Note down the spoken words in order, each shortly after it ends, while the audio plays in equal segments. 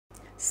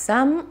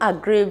Some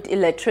aggrieved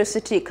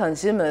electricity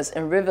consumers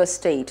in Rivers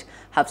State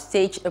have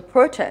staged a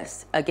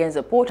protest against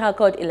the Port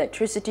Harcourt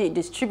Electricity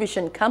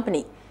Distribution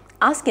Company,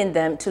 asking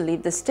them to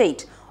leave the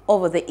state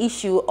over the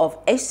issue of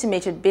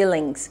estimated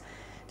billings.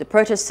 The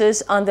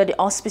protesters, under the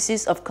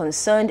auspices of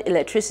concerned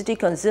electricity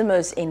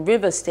consumers in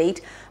Rivers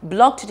State,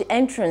 blocked the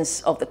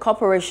entrance of the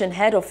corporation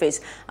head office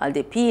at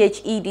the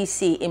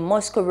PHEDC in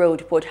Moscow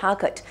Road, Port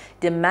Harcourt,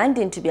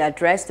 demanding to be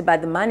addressed by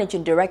the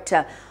managing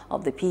director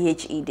of the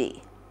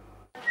PHED.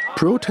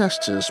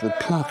 Protesters with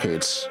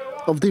placards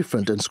of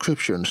different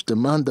inscriptions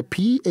demand the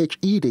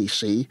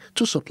PHEDC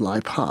to supply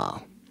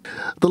power.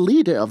 The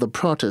leader of the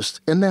protest,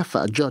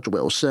 Enefa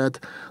Judgewell, said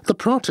the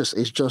protest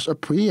is just a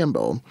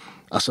preamble,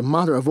 as a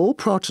matter of all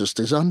protest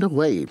is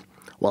underway,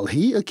 while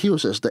he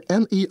accuses the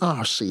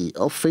NERC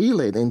of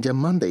failing in their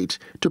mandate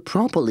to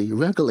properly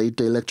regulate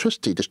the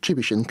electricity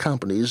distribution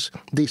companies'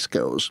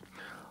 discos.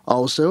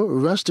 Also,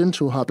 residents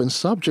who have been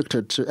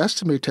subjected to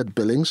estimated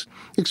billings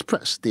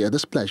expressed their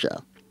displeasure.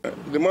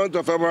 The month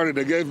of February,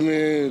 they gave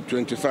me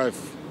 25.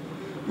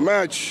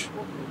 March,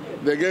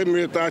 they gave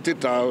me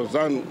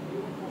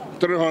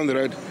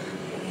 30,300.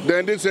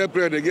 Then this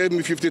April, they gave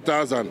me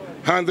 50,000,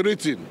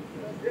 handwritten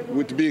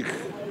with big.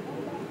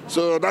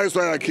 So that's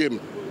why I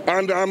came.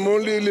 And I'm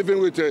only living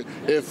with a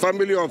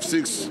family of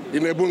 6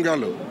 in a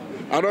bungalow.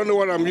 I don't know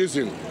what I'm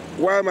using.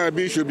 Why my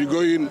bill should be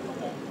going,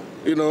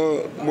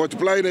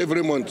 multiplying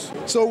every month.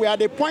 So we are at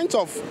the point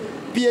of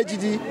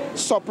PHED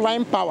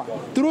supplying power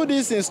through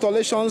these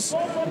installations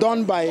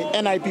done by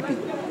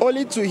NIPP,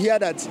 only to hear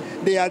that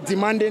they are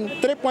demanding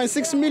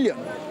 3.6 million.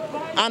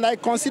 And I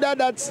consider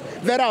that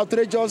very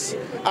outrageous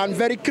and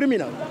very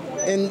criminal,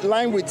 in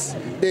line with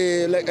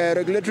the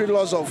regulatory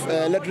laws of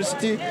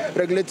electricity,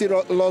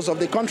 regulatory laws of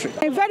the country.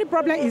 The very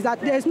problem is that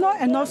there is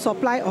not enough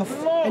supply of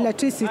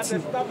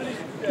electricity.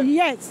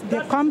 Yet they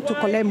come to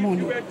collect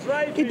money.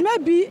 It may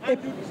be a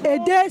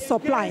day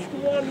supply,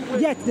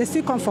 yet they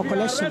still come for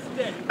collection.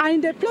 And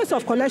in the place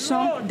of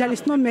collection, there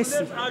is no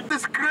mercy.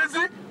 This is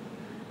crazy.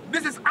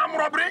 This is armed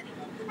robbery.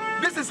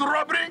 This is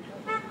robbery.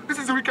 This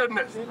is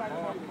wickedness.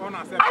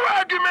 Our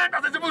argument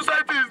as a civil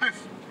society is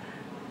this: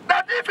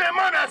 that if a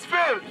man has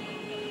failed,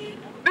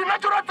 the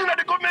natural thing that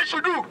the government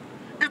should do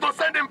is to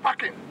send him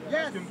packing.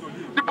 Yes.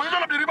 The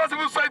position of the River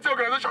Civil Society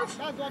organizations,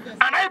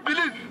 and I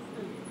believe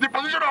the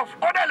position of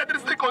other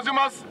electricity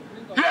consumers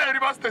here in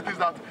River State is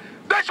that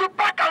they should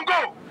pack and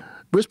go.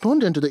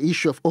 Responding to the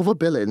issue of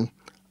overbilling,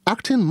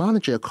 Acting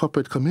Manager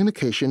Corporate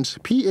Communications,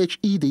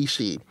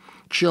 PHEDC,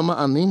 Chioma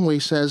Aningwe,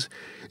 says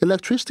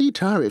electricity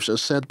tariffs are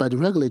set by the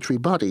regulatory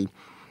body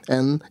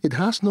and it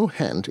has no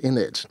hand in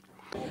it.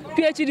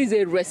 PHED is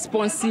a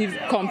responsive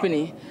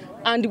company,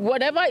 and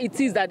whatever it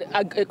is that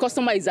a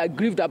customer is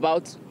aggrieved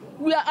about,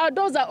 our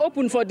doors are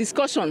open for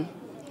discussion.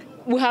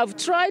 We have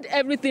tried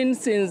everything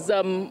since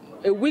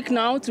a week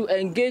now to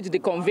engage the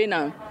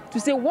convener to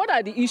say what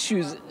are the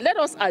issues. Let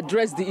us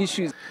address the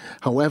issues.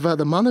 However,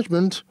 the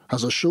management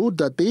has assured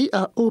that they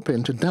are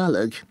open to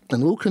dialogue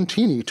and will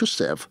continue to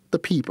serve the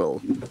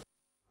people.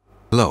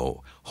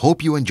 Hello,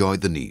 hope you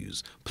enjoyed the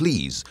news.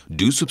 Please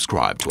do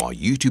subscribe to our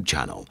YouTube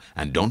channel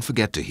and don't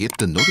forget to hit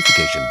the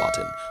notification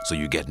button so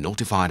you get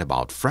notified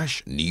about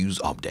fresh news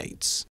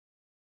updates.